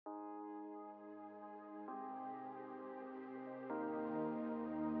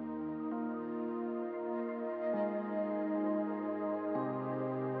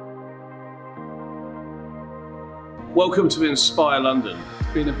Welcome to Inspire London.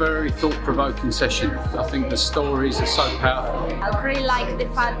 It's been a very thought-provoking session. I think the stories are so powerful. I really like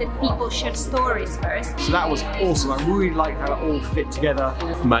the fact that people share stories first. So that was awesome. I really like how it all fit together.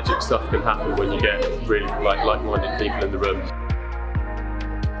 Magic stuff can happen when you get really like-minded people in the room.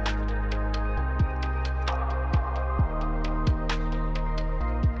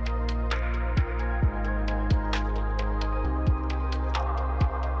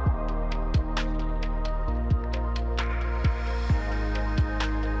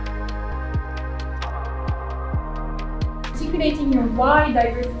 Articulating your why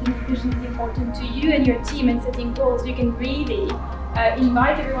diversity and inclusion is important to you and your team and setting goals, you can really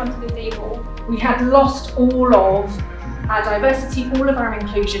invite everyone to the table. We had lost all of our diversity, all of our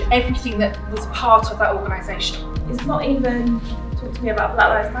inclusion, everything that was part of that organisation. It's not even talk to me about Black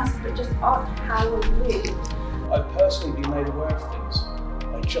Lives Matter, but just ask how are you? I've personally been made aware of things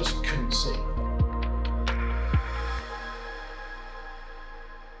I just couldn't see.